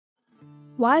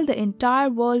While the entire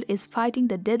world is fighting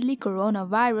the deadly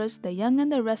coronavirus, The Young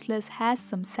and the Restless has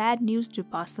some sad news to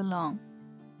pass along.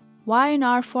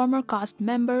 Y&R former cast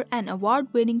member and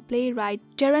award-winning playwright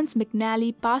Terrence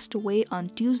McNally passed away on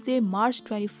Tuesday, March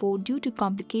 24 due to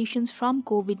complications from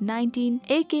Covid-19,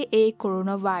 aka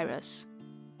coronavirus.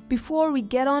 Before we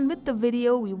get on with the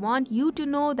video, we want you to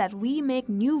know that we make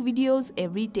new videos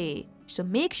every day, so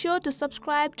make sure to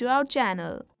subscribe to our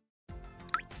channel.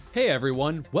 Hey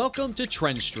everyone, welcome to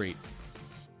Trend Street.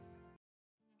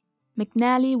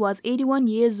 McNally was 81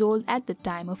 years old at the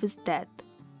time of his death.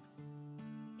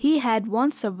 He had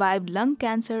once survived lung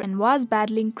cancer and was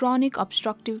battling chronic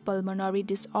obstructive pulmonary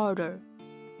disorder.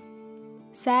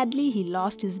 Sadly, he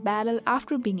lost his battle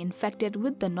after being infected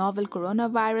with the novel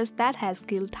coronavirus that has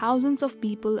killed thousands of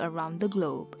people around the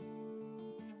globe.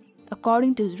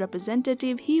 According to his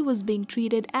representative, he was being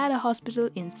treated at a hospital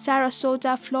in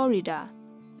Sarasota, Florida.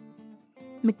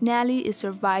 McNally is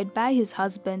survived by his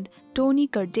husband, Tony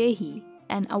Cardahy,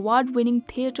 an award-winning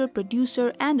theater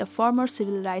producer and a former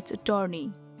civil rights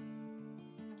attorney.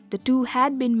 The two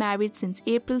had been married since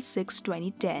April 6,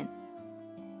 2010.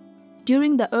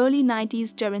 During the early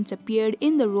 90s, Terrence appeared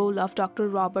in the role of Dr.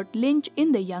 Robert Lynch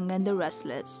in The Young and the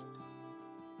Restless.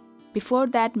 Before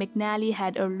that, McNally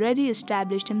had already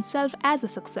established himself as a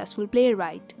successful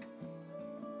playwright.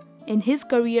 In his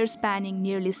career spanning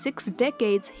nearly 6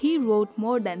 decades, he wrote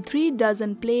more than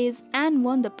 36 plays and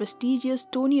won the prestigious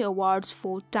Tony Awards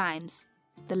 4 times,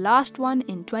 the last one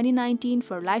in 2019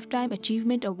 for Lifetime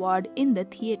Achievement Award in the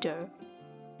theater.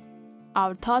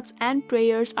 Our thoughts and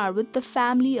prayers are with the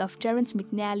family of Terrence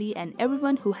McNally and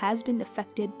everyone who has been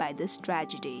affected by this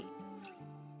tragedy.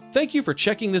 Thank you for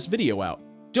checking this video out.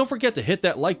 Don't forget to hit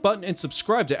that like button and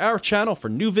subscribe to our channel for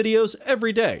new videos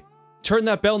every day. Turn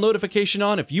that bell notification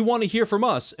on if you want to hear from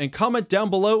us, and comment down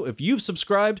below if you've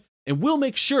subscribed, and we'll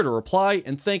make sure to reply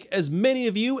and thank as many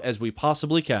of you as we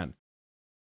possibly can.